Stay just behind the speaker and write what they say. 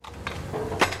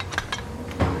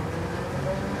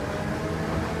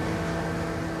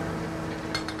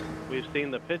We've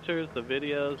seen the pictures, the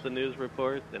videos, the news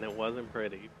reports, and it wasn't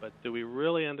pretty. But do we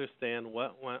really understand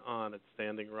what went on at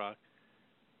Standing Rock?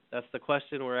 That's the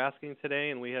question we're asking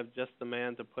today, and we have just the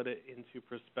man to put it into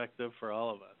perspective for all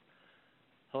of us.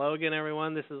 Hello again,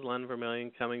 everyone. This is Len Vermillion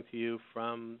coming to you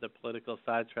from the Political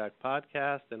Sidetrack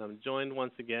podcast, and I'm joined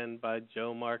once again by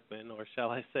Joe Markman, or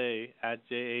shall I say, at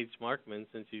JH Markman,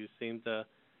 since you seem to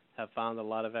have found a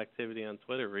lot of activity on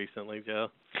Twitter recently, Joe.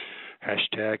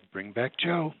 Hashtag bring back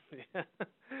Joe.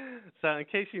 So in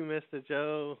case you missed it,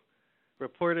 Joe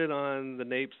reported on the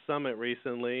NAPE Summit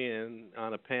recently and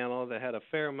on a panel that had a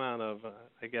fair amount of,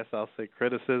 I guess I'll say,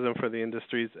 criticism for the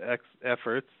industry's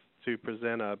efforts to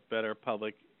present a better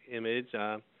public image,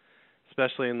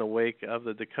 especially in the wake of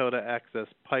the Dakota Access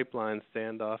Pipeline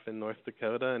standoff in North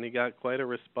Dakota, and he got quite a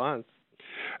response.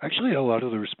 Actually, a lot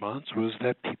of the response was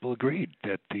that people agreed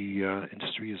that the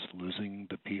industry is losing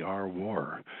the PR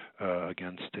war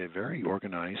against a very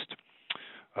organized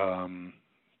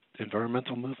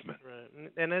environmental movement.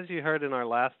 Right. And as you heard in our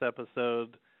last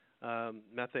episode,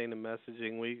 Methane and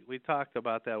Messaging, we talked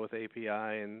about that with API,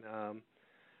 and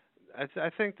I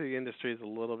think the industry is a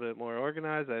little bit more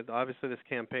organized. Obviously, this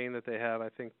campaign that they have, I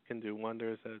think, can do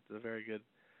wonders. It's a very good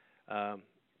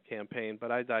campaign,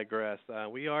 but I digress.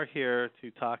 We are here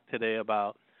to talk today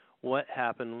about what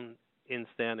happened in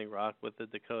Standing Rock with the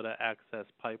Dakota Access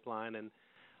Pipeline, and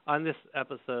on this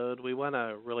episode, we want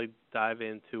to really dive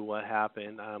into what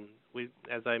happened.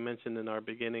 As I mentioned in our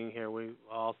beginning here, we've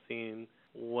all seen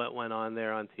what went on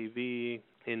there on TV,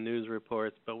 in news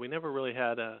reports, but we never really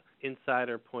had an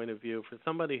insider point of view for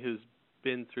somebody who's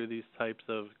been through these types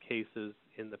of cases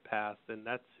in the past, and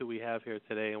that's who we have here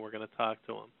today, and we're going to talk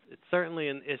to him. It's certainly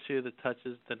an issue that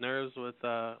touches the nerves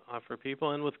for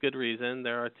people, and with good reason.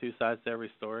 There are two sides to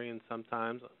every story, and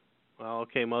sometimes,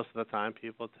 most of the time,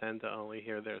 people tend to only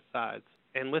hear their sides.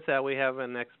 And with that, we have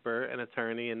an expert, an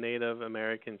attorney in Native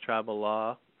American tribal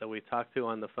law that we talked to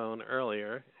on the phone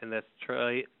earlier, and that's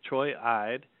Troy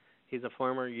Ide. He's a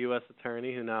former U.S.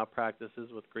 attorney who now practices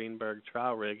with Greenberg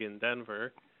Trial Rig in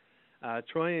Denver.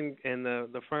 Troy and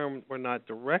the firm were not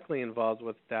directly involved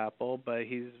with DAPL, but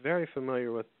he's very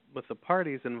familiar with the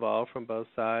parties involved from both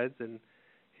sides, and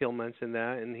he'll mention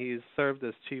that. And he's served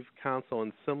as chief counsel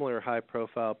in similar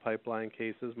high-profile pipeline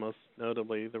cases, most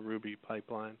notably the Ruby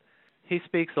Pipeline. He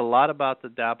speaks a lot about the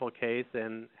DAPL case,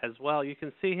 and as well, you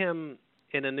can see him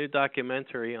in a new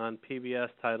documentary on PBS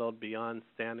titled Beyond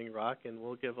Standing Rock, and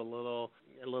we'll give a little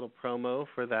promo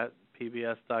for that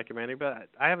PBS documentary. But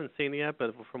I haven't seen it yet,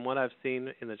 but from what I've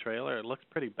seen in the trailer, it looks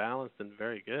pretty balanced and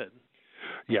very good.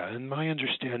 Yeah, and my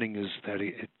understanding is that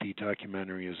the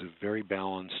documentary is a very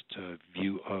balanced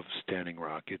view of Standing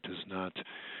Rock.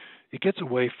 It gets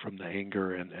away from the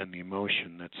anger and the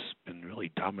emotion that's been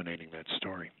really dominating that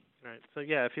story. Right. So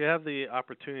yeah, if you have the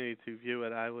opportunity to view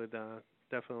it, I would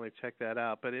definitely check that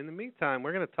out. But in the meantime,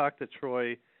 we're going to talk to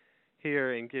Troy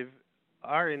here and give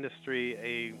our industry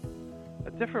a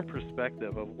different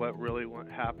perspective of what really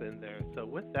happened there. So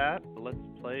with that, let's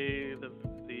play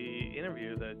the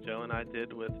interview that Joe and I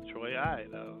did with Troy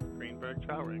Ide of Greenberg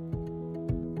Trial Rig.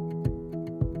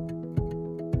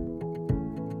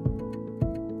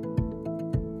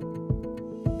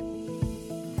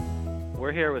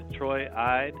 We're here with Troy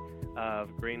Ide of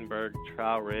Greenberg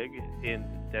Trial Rig in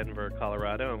Denver,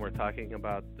 Colorado, and we're talking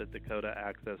about the Dakota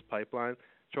Access Pipeline.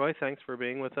 Troy, thanks for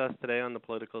being with us today on the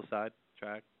Political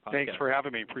Sidetrack podcast. Thanks for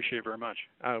having me. Appreciate it very much.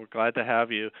 We're glad to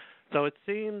have you. So it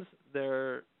seems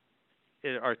there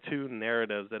are two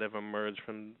narratives that have emerged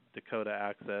from Dakota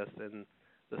Access and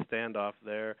the standoff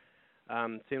there.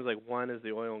 It seems like one is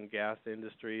the oil and gas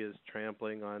industry is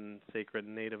trampling on sacred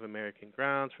Native American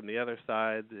grounds. From the other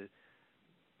side,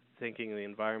 thinking the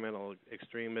environmental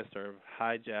extremists are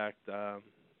hijacked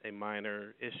a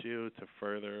minor issue to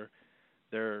further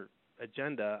their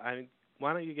agenda.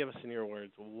 Why don't you give us in your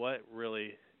words what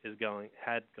really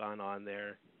had gone on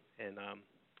there, and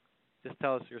just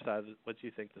tell us your side, what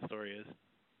you think the story is.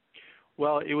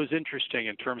 Well, it was interesting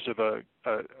in terms of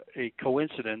a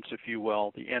coincidence, if you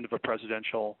will, the end of a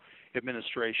presidential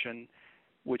administration,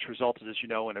 which resulted, as you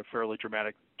know, in a fairly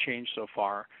dramatic change so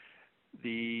far.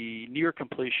 The near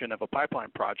completion of a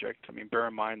pipeline project, bear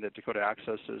in mind that Dakota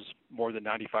Access is more than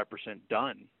 95%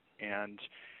 done and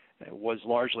was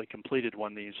largely completed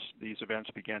when these events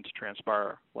began to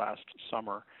transpire last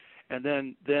summer. And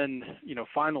then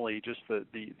finally, just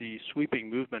the sweeping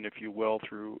movement, if you will,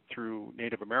 through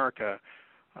Native America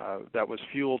that was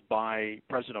fueled by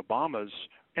President Obama's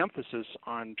emphasis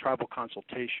on tribal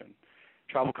consultation.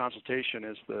 Tribal consultation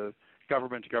is the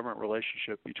government-to-government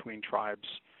relationship between tribes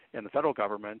and the federal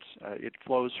government. It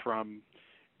flows from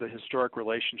the historic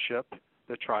relationship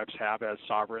that tribes have as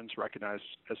sovereigns, recognized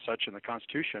as such in the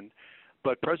Constitution.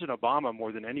 But President Obama,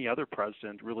 more than any other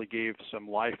president, really gave some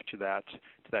life to that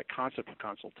concept of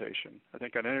consultation. I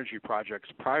think on energy projects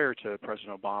prior to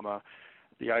President Obama,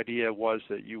 the idea was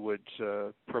that you would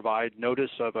provide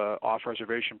notice of a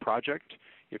off-reservation project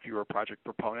if you were a project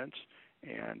proponent,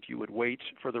 and you would wait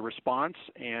for the response,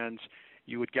 and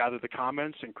you would gather the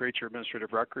comments and create your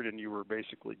administrative record, and you were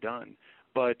basically done.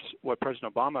 But what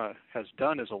President Obama has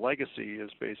done as a legacy is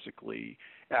basically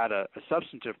add a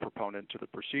substantive proponent to the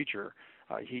procedure.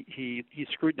 He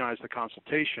scrutinized the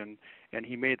consultation, and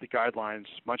he made the guidelines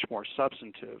much more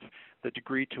substantive. The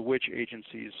degree to which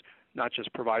agencies not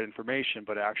just provide information,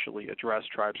 but actually address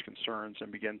tribes' concerns and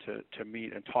begin to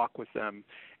meet and talk with them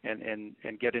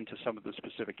and get into some of the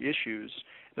specific issues,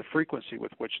 the frequency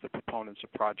with which the proponents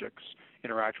of projects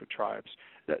interact with tribes.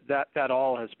 That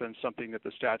all has been something that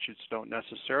the statutes don't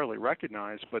necessarily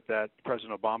recognize, but that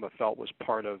President Obama felt was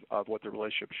part of what the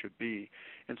relationship should be.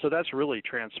 And so that's really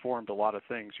transformed a lot of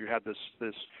things. You had this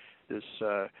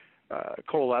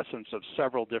coalescence of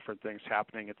several different things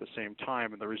happening at the same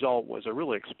time, and the result was a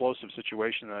really explosive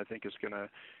situation that I think is going to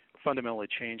fundamentally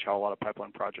change how a lot of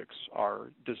pipeline projects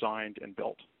are designed and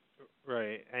built.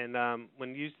 Right. And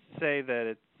when you say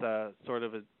that it's sort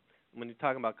of when you're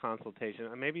talking about consultation,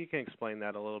 maybe you can explain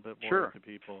that a little bit more to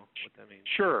people, what that means.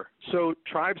 Sure. So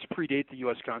tribes predate the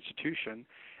U.S. Constitution.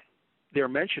 They're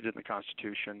mentioned in the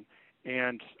Constitution,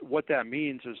 and what that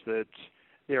means is that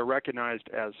they are recognized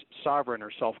as sovereign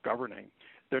or self-governing.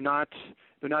 They're not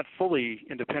fully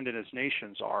independent as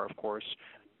nations are, of course,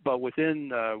 but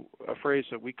within a phrase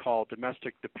that we call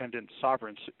domestic dependent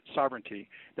sovereignty,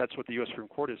 that's what the U.S. Supreme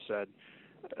Court has said.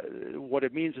 What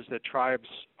it means is that tribes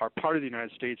are part of the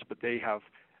United States, but they have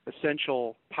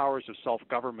essential powers of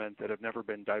self-government that have never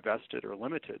been divested or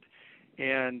limited.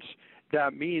 And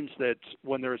that means that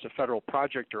when there is a federal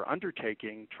project or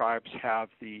undertaking, tribes have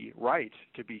the right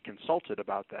to be consulted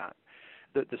about that.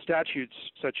 The statutes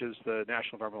such as the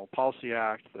National Environmental Policy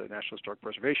Act, the National Historic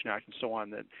Preservation Act, and so on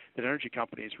that energy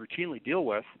companies routinely deal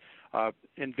with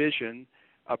envision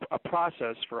a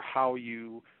process for how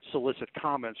you solicit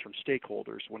comments from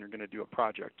stakeholders when you're going to do a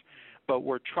project. But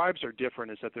where tribes are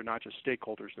different is that they're not just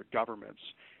stakeholders, they're governments.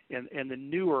 And the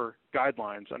newer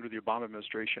guidelines under the Obama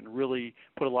administration really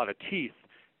put a lot of teeth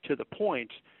to the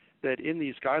point that in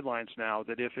these guidelines now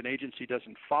that if an agency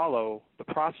doesn't follow the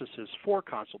processes for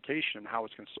consultation and how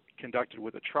it's conducted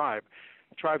with a tribe,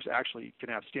 tribes actually can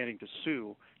have standing to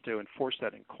sue to enforce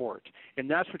that in court.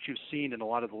 And that's what you've seen in a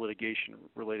lot of the litigation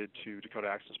related to Dakota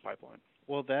Access Pipeline.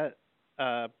 Will that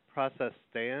process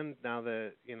stand now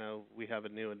that we have a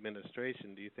new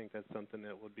administration? Do you think that's something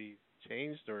that would be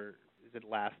changed, or is it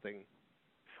lasting?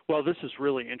 Well, this is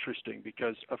really interesting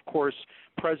because, of course,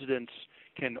 presidents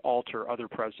can alter other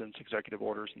presidents' executive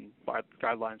orders and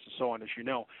guidelines and so on, as you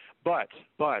know. But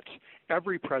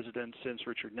every president since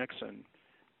Richard Nixon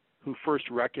who first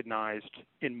recognized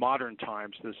in modern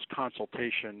times this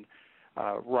consultation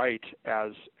right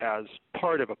as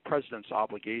part of a president's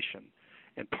obligation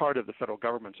and part of the federal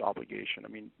government's obligation. I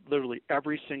mean, literally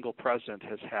every single president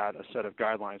has had a set of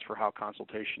guidelines for how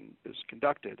consultation is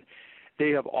conducted. They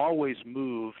have always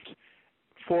moved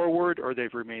forward or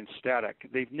they've remained static.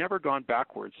 They've never gone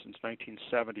backwards since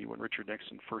 1970 when Richard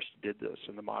Nixon first did this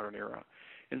in the modern era.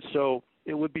 And so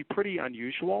it would be pretty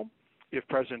unusual if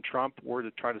President Trump were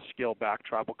to try to scale back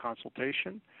tribal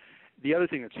consultation. The other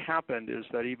thing that's happened is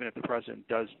that even if the president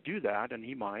does do that, and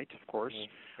he might, of course,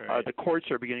 the courts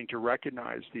are beginning to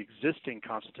recognize the existing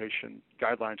consultation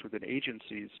guidelines within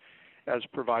agencies as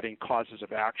providing causes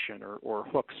of action or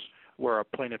hooks where a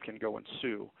plaintiff can go and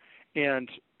sue. And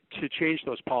to change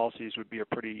those policies would be a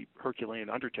pretty Herculean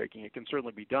undertaking. It can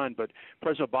certainly be done, but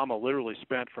President Obama literally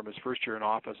spent from his first year in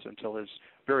office until his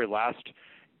very last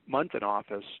month in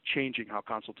office changing how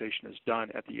consultation is done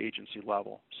at the agency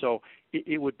level. So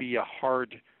it would be a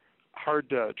hard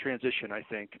transition, I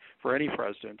think, for any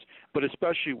president, but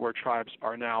especially where tribes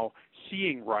are now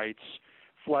seeing rights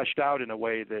fleshed out in a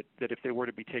way that if they were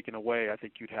to be taken away, I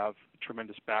think you'd have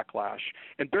tremendous backlash.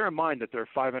 And bear in mind that there are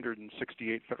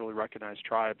 568 federally recognized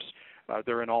tribes.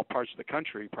 They're in all parts of the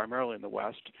country, primarily in the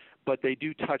West, but they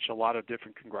do touch a lot of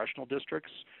different congressional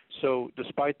districts. So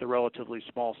despite the relatively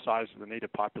small size of the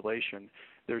native population,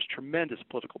 there's tremendous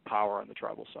political power on the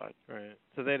tribal side. Right.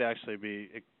 So they'd actually be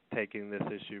taking this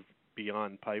issue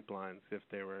beyond pipelines if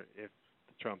the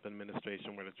Trump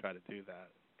administration were to try to do that.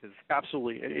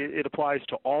 Absolutely. It applies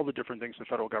to all the different things the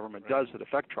federal government does that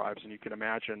affect tribes, and you can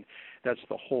imagine that's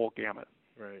the whole gamut.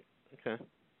 Right. Okay.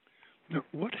 Now,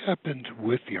 what happened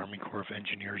with the Army Corps of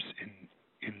Engineers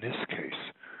in this case?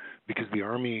 Because the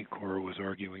Army Corps was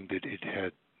arguing that it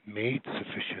had made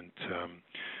sufficient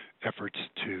efforts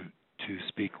to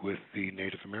speak with the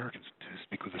Native Americans, to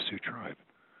speak with the Sioux tribe?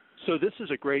 So this is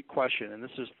a great question, and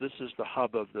this is the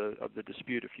hub of the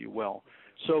dispute, if you will.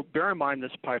 So bear in mind,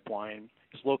 this pipeline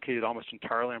is located almost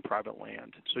entirely on private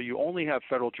land. So you only have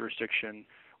federal jurisdiction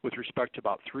with respect to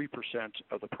about 3%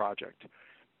 of the project.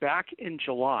 Back in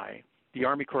July, the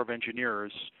Army Corps of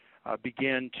Engineers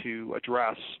began to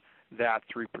address that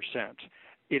 3%.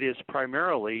 It is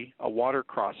primarily a water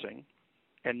crossing,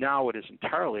 and now it is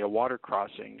entirely a water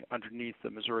crossing underneath the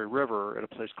Missouri River at a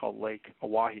place called Lake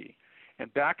Oahe.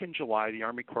 And back in July, the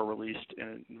Army Corps released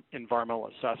an environmental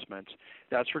assessment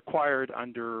that's required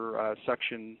under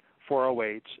Section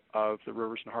 408 of the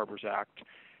Rivers and Harbors Act,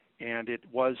 and it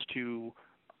was to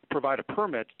provide a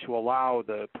permit to allow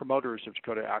the promoters of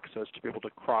Dakota Access to be able to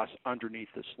cross underneath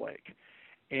this lake.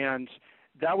 And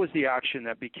that was the action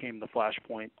that became the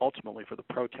flashpoint ultimately for the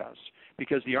protests,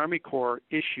 because the Army Corps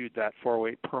issued that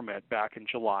 408 permit back in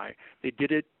July. They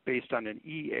did it based on an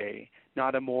EA,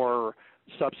 not a more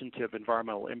substantive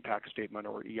environmental impact statement,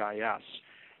 or EIS.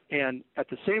 And at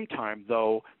the same time,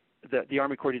 though, the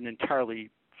Army Corps didn't entirely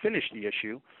finish the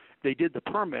issue. They did the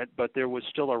permit, but there was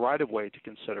still a right-of-way to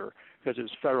consider because it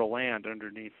was federal land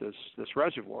underneath this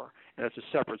reservoir, and it's a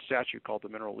separate statute called the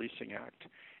Mineral Leasing Act.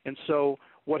 And so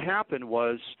what happened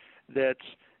was that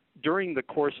during the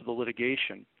course of the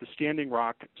litigation, the Standing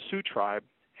Rock Sioux tribe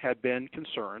had been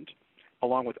concerned,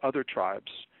 along with other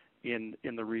tribes in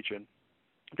the region,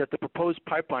 that the proposed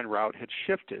pipeline route had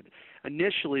shifted.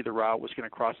 Initially, the route was going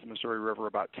to cross the Missouri River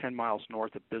about 10 miles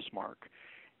north of Bismarck.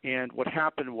 And what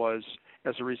happened was,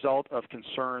 as a result of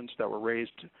concerns that were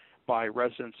raised by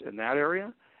residents in that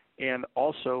area, and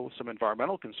also some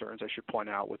environmental concerns, I should point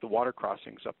out, with the water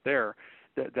crossings up there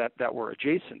that were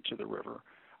adjacent to the river,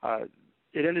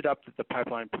 it ended up that the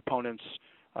pipeline proponents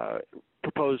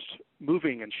proposed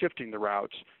moving and shifting the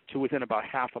routes to within about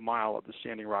half a mile of the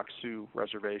Standing Rock Sioux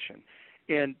Reservation.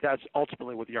 And that's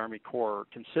ultimately what the Army Corps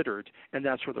considered, and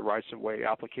that's where the rights-of-way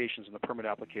applications and the permit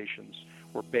applications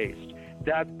were based.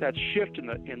 That shift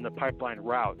in the pipeline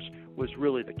routes was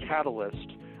really the catalyst,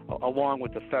 along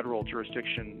with the federal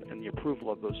jurisdiction and the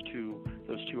approval of those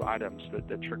two items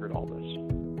that triggered all this.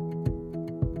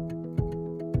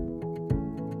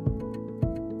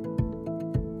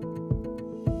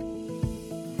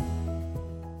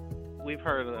 We've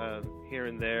heard here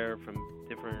and there from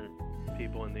different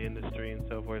people in the industry and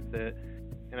so forth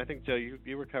and I think, Joe,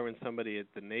 you were covering somebody at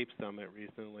the NAPE Summit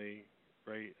recently,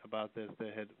 right, about this,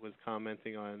 that was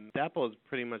commenting on DAPL has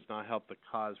pretty much not helped the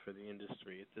cause for the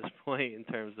industry at this point in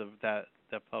terms of that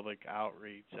public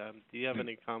outreach. Do you have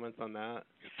any comments on that?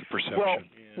 It's a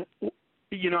perception. Well,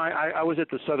 you know, I was at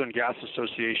the Southern Gas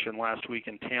Association last week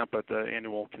in Tampa at the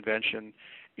annual convention,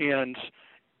 and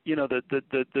you know,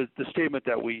 the statement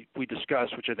that we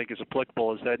discussed, which I think is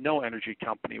applicable, is that no energy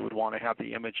company would want to have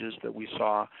the images that we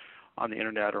saw on the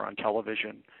internet or on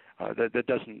television. That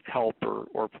doesn't help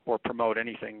or promote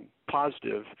anything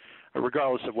positive,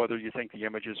 regardless of whether you think the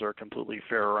images are completely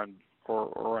fair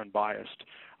or unbiased.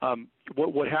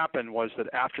 What happened was that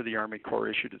after the Army Corps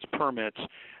issued its permits,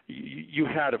 you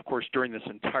had, of course, during this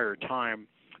entire time,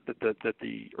 that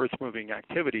the earth-moving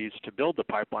activities to build the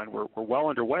pipeline were well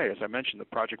underway. As I mentioned, the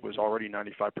project was already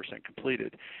 95%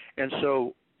 completed. And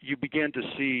so you began to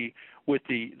see, with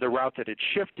the route that had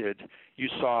shifted, you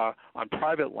saw on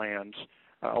private lands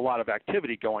a lot of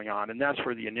activity going on, and that's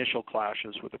where the initial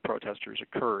clashes with the protesters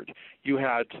occurred. You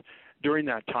had, during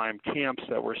that time, camps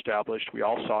that were established. We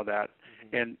all saw that.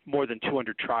 And more than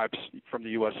 200 tribes from the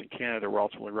U.S. and Canada were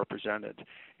ultimately represented.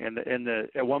 And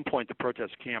at one point, the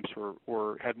protest camps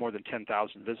had more than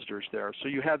 10,000 visitors there. So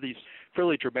you had these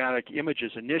fairly dramatic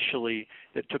images initially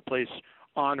that took place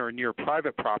on or near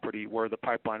private property where the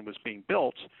pipeline was being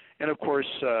built. And of course,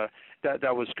 that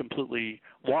was completely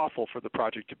lawful for the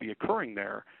project to be occurring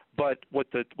there. But what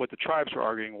the tribes were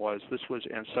arguing was this was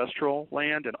ancestral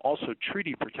land and also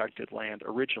treaty-protected land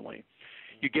originally.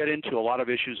 You get into a lot of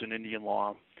issues in Indian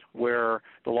law where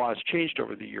the law has changed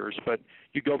over the years, but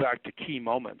you go back to key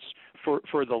moments.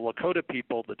 For the Lakota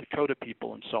people, the Dakota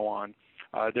people, and so on,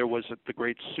 there was the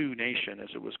Great Sioux Nation, as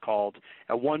it was called.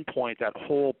 At one point, that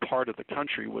whole part of the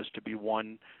country was to be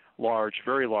one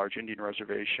very large Indian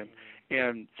reservation,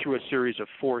 and through a series of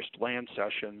forced land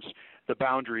cessions, the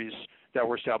boundaries that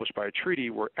were established by a treaty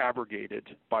were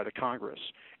abrogated by the Congress.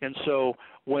 And so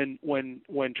when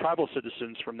tribal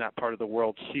citizens from that part of the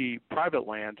world see private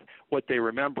land, what they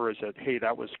remember is that, hey,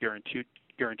 that was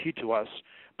guaranteed to us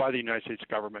by the United States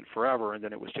government forever, and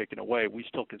then it was taken away. We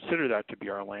still consider that to be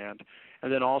our land.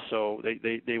 And then also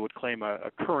they would claim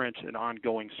a current and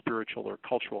ongoing spiritual or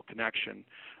cultural connection,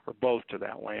 or both, to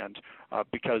that land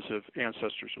because of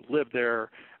ancestors who lived there,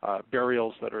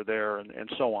 burials that are there, and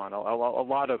so on. A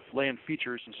lot of land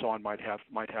features and so on might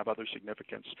have other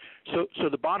significance. So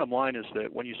the bottom line is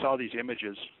that when you saw these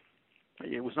images,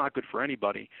 it was not good for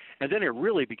anybody. And then it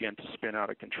really began to spin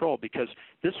out of control, because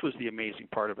this was the amazing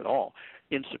part of it all.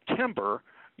 In September,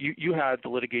 you had the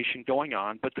litigation going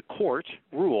on, but the court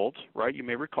ruled, right, you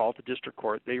may recall, the district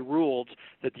court, they ruled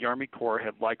that the Army Corps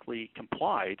had likely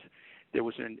complied. There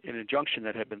was an injunction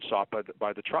that had been sought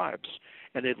by the tribes,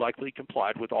 and they'd likely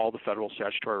complied with all the federal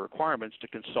statutory requirements to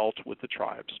consult with the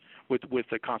tribes, with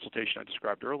the consultation I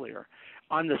described earlier.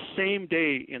 On the same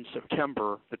day in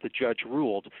September that the judge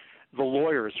ruled, the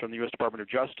lawyers from the U.S. Department of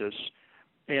Justice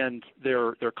and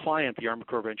their client, the Army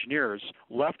Corps of Engineers,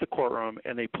 left the courtroom,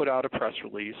 and they put out a press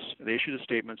release. They issued a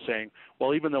statement saying,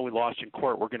 well, even though we lost in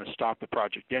court, we're going to stop the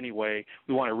project anyway.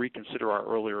 We want to reconsider our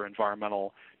earlier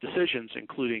environmental decisions,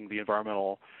 including the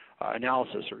environmental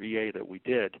analysis, or EA, that we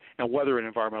did, and whether an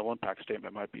environmental impact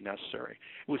statement might be necessary.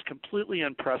 It was completely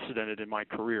unprecedented in my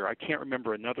career. I can't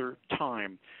remember another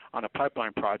time on a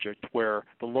pipeline project where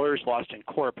the lawyers lost in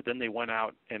court, but then they went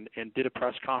out and did a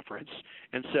press conference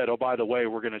and said, oh, by the way,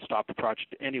 we're going to stop the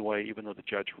project anyway, even though the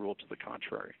judge ruled to the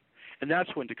contrary. And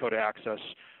that's when Dakota Access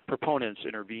proponents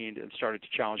intervened and started to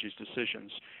challenge these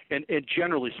decisions. And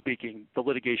generally speaking, the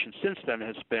litigation since then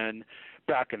has been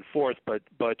back and forth, but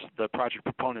the project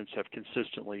proponents have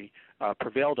consistently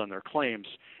prevailed on their claims.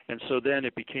 And so then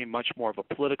it became much more of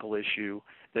a political issue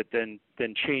that then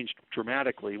changed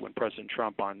dramatically when President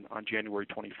Trump on January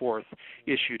 24th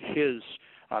issued his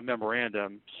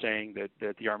memorandum saying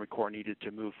that the Army Corps needed to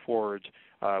move forward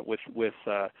with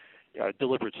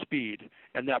deliberate speed,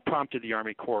 and that prompted the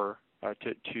Army Corps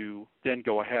to then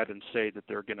go ahead and say that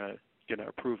they're going to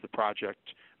approve the project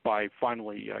by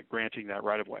finally granting that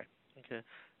right of way. Okay,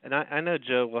 and I know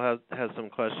Joe has some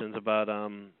questions about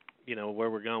where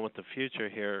we're going with the future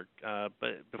here.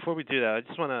 But before we do that, I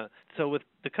just want to. So with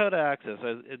Dakota Access,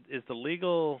 is the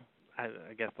legal, I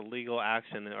guess the legal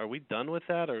action, are we done with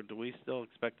that, or do we still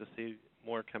expect to see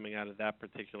more coming out of that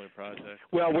particular project?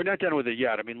 Well, we're not done with it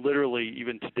yet. I mean, literally,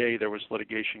 even today there was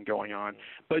litigation going on.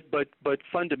 But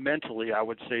fundamentally, I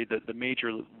would say that the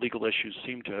major legal issues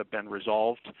seem to have been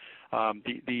resolved.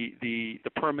 The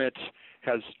permit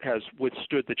has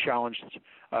withstood the challenge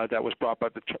that was brought by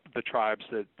the tribes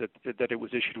that it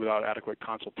was issued without adequate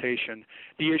consultation.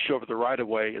 The issue of the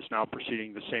right-of-way is now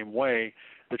proceeding the same way.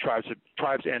 The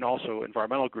tribes and also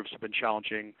environmental groups have been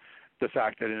challenging the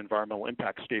fact that an environmental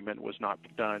impact statement was not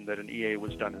done, that an EA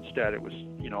was done instead. It was,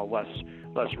 a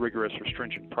less rigorous or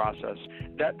stringent process.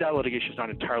 That litigation is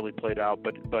not entirely played out,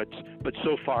 but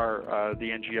so far the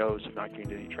NGOs have not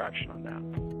gained any traction on that.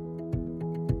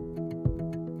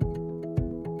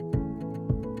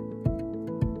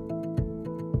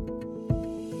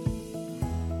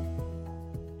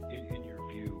 In your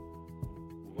view,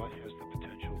 what has the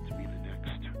potential to be the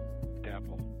next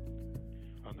DAPL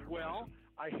on the horizon? Well,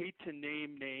 I hate to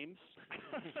name names.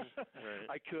 Right.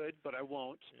 I could, but I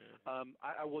won't. Yeah.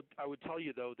 I would tell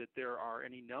you, though, that there are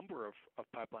any number of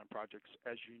pipeline projects,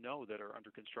 as you know, that are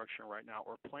under construction right now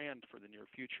or planned for the near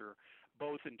future,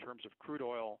 both in terms of crude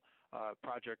oil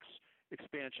projects,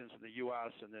 expansions in the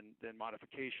U.S., and then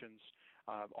modifications,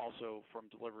 also from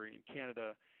delivery in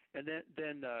Canada, and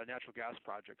then natural gas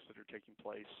projects that are taking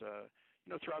place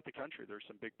throughout the country. There's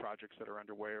some big projects that are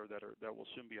underway or that will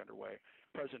soon be underway.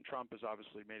 President Trump has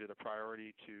obviously made it a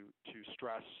priority to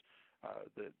stress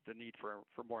the need for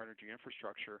more energy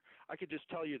infrastructure. I could just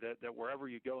tell you that wherever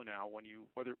you go now,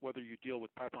 whether you deal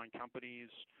with pipeline companies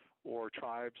or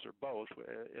tribes or both,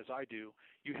 as I do,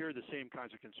 you hear the same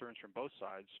kinds of concerns from both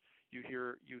sides. You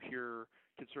hear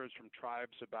concerns from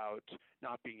tribes about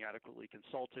not being adequately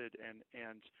consulted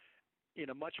and in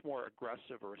a much more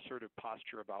aggressive or assertive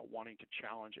posture about wanting to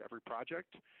challenge every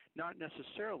project, not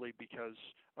necessarily because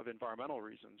of environmental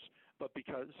reasons, but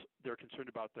because they're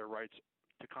concerned about their rights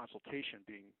to consultation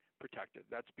being protected.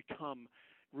 That's become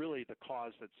really the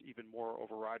cause that's even more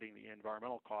overriding the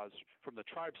environmental cause from the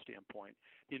tribe standpoint.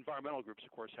 The environmental groups,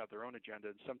 of course, have their own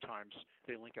agenda, and sometimes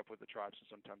they link up with the tribes and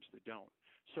sometimes they don't.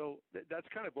 So that's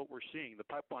kind of what we're seeing. The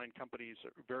pipeline companies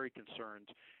are very concerned.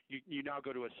 You now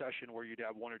go to a session where you'd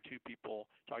have one or two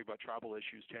people talking about tribal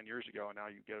issues 10 years ago, and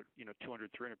now you get 200,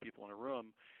 300 people in a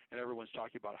room, and everyone's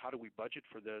talking about how do we budget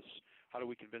for this? How do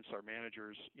we convince our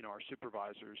managers, our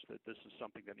supervisors, that this is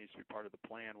something that needs to be part of the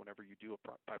plan whenever you do a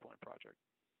pipeline project?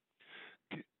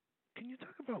 Can you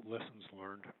talk about lessons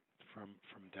learned from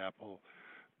DAPL,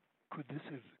 could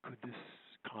this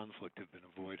conflict have been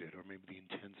avoided, or maybe the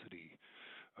intensity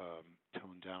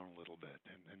toned down a little bit?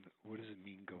 And what does it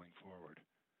mean going forward?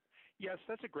 Yes,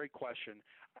 that's a great question.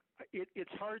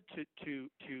 It's hard to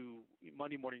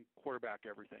Monday morning quarterback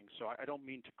everything, so I don't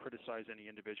mean to criticize any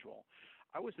individual.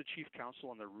 I was the chief counsel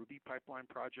on the Ruby pipeline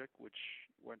project, which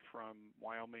went from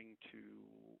Wyoming to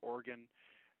Oregon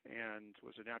and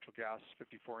was a natural gas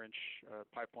 54-inch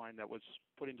pipeline that was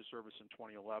put into service in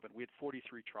 2011. We had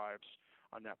 43 tribes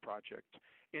on that project.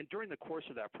 And during the course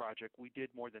of that project, we did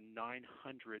more than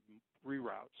 900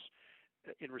 reroutes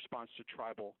in response to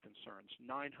tribal concerns.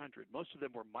 900. Most of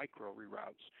them were micro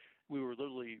reroutes. We were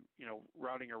literally,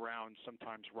 routing around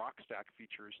sometimes rock stack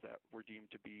features that were deemed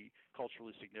to be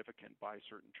culturally significant by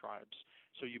certain tribes.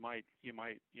 So you might,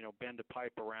 bend a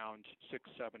pipe around 6,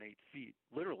 7, 8 feet.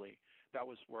 Literally, that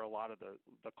was where a lot of the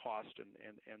cost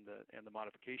and the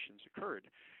modifications occurred.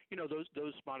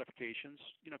 Those modifications,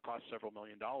 cost several $1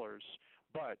 million.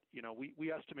 But, we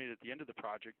estimated at the end of the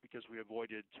project, because we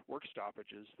avoided work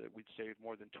stoppages, that we'd save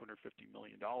more than $250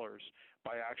 million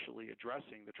by actually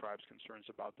addressing the tribe's concerns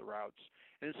about the routes.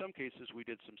 And in some cases, we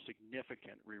did some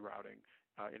significant rerouting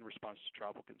in response to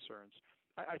tribal concerns.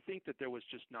 I think that there was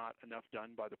just not enough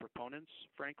done by the proponents,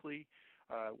 frankly,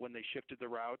 when they shifted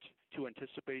the route to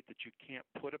anticipate that you can't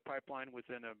put a pipeline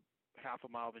within a half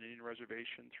a mile of an Indian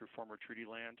reservation through former treaty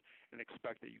land and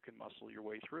expect that you can muscle your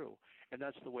way through. And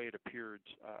that's the way it appeared,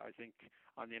 I think,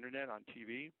 on the internet, on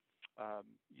TV.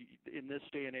 In this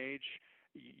day and age,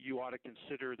 you ought to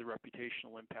consider the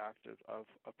reputational impact of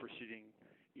proceeding,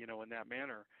 in that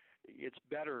manner. It's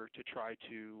better to try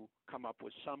to come up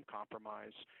with some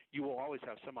compromise. You will always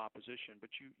have some opposition,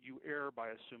 but you err by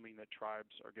assuming that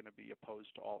tribes are going to be opposed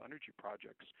to all energy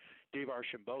projects. Dave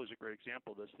Archambault is a great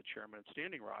example of this, the chairman at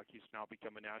Standing Rock. He's now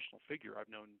become a national figure. I've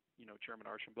known, Chairman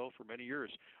Archambault for many years.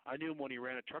 I knew him when he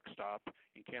ran a truck stop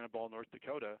in Cannonball, North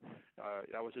Dakota.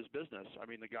 That was his business. I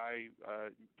mean, the guy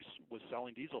was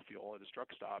selling diesel fuel at his truck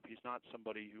stop. He's not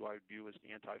somebody who I view as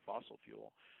anti-fossil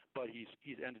fuel, but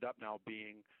he's ended up now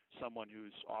being someone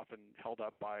who's often held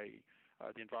up by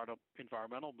the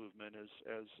environmental movement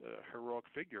as a heroic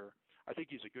figure. I think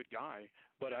he's a good guy,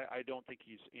 but I don't think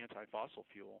he's anti-fossil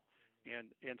fuel.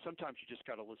 And sometimes you just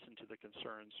got to listen to the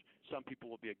concerns. Some people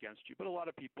will be against you, but a lot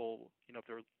of people, if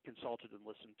they're consulted and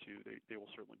listened to, they will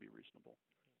certainly be reasonable.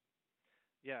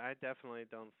 Yeah, I definitely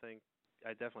think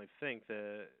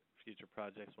that future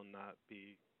projects will not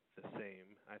be the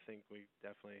same. I think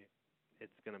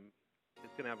it's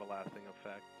gonna have a lasting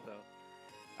effect. So,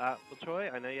 well, Troy,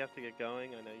 I know you have to get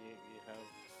going. I know you have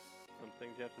some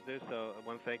things you have to do. So I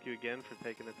want to thank you again for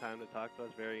taking the time to talk to us.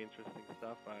 Very interesting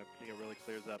stuff. I think it really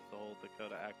clears up the whole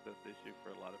Dakota access issue for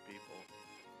a lot of people.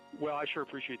 Well, I sure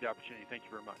appreciate the opportunity. Thank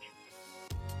you very much.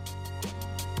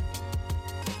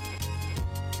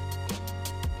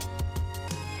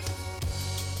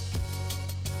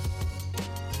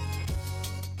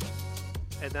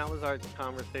 And that was our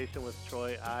conversation with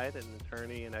Troy Ide, an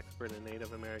attorney and expert in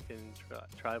Native American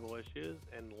tribal issues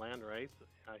and land rights.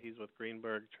 He's with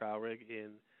Greenberg Trowrig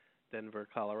in Denver,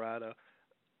 Colorado.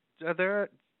 There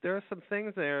are some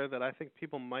things there that I think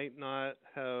people might not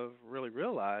have really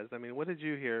realized. I mean, what did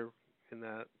you hear in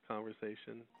that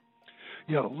conversation?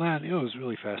 Yeah, Len, it was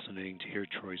really fascinating to hear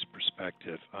Troy's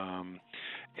perspective.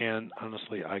 And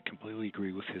honestly, I completely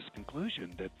agree with his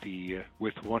conclusion that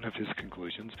with one of his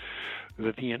conclusions,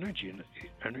 that the energy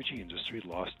industry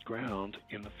lost ground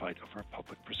in the fight over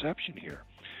public perception here.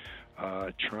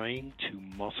 Trying to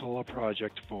muscle a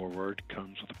project forward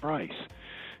comes with a price,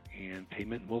 and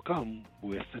payment will come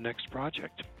with the next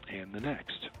project, and the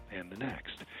next, and the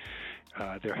next.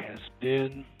 There has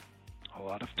been a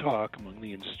lot of talk among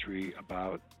the industry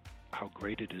about how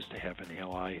great it is to have an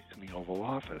ally in the Oval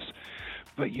Office.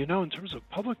 But, in terms of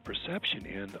public perception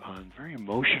and on very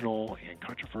emotional and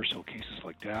controversial cases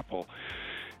like DAPL,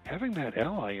 having that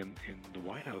ally in the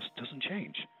White House doesn't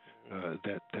change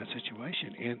that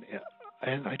situation.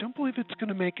 And I don't believe it's going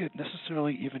to make it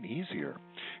necessarily even easier.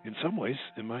 In some ways,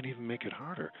 it might even make it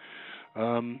harder.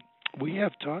 We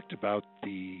have talked about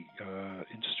the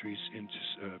industry's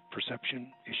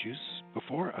perception issues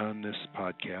before on this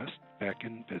podcast back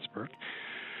in Pittsburgh,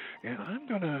 and I'm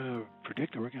going to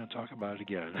predict that we're going to talk about it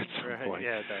again at some point.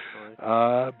 Yeah, definitely.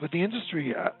 But the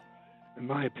industry, in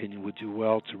my opinion, would do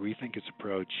well to rethink its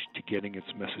approach to getting its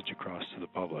message across to the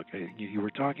public. You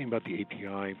were talking about the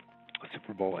API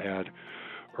Super Bowl ad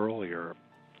earlier.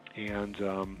 And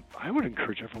I would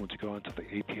encourage everyone to go onto the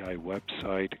API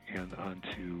website and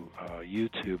onto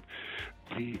YouTube.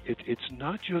 It's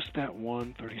not just that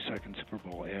one 30-second Super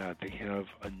Bowl ad. They have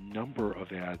a number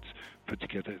of ads put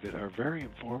together that are very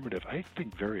informative, I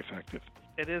think very effective.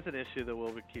 It is an issue that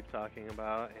we'll keep talking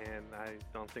about, and I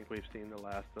don't think we've seen the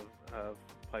last of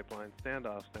pipeline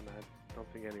standoffs, and I don't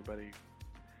think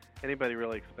anybody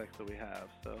really expects that we have.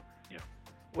 So, yeah.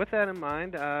 With that in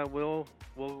mind, we'll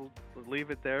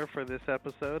leave it there for this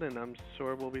episode, and I'm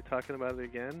sure we'll be talking about it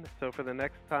again. So for the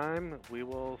next time, we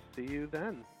will see you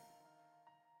then.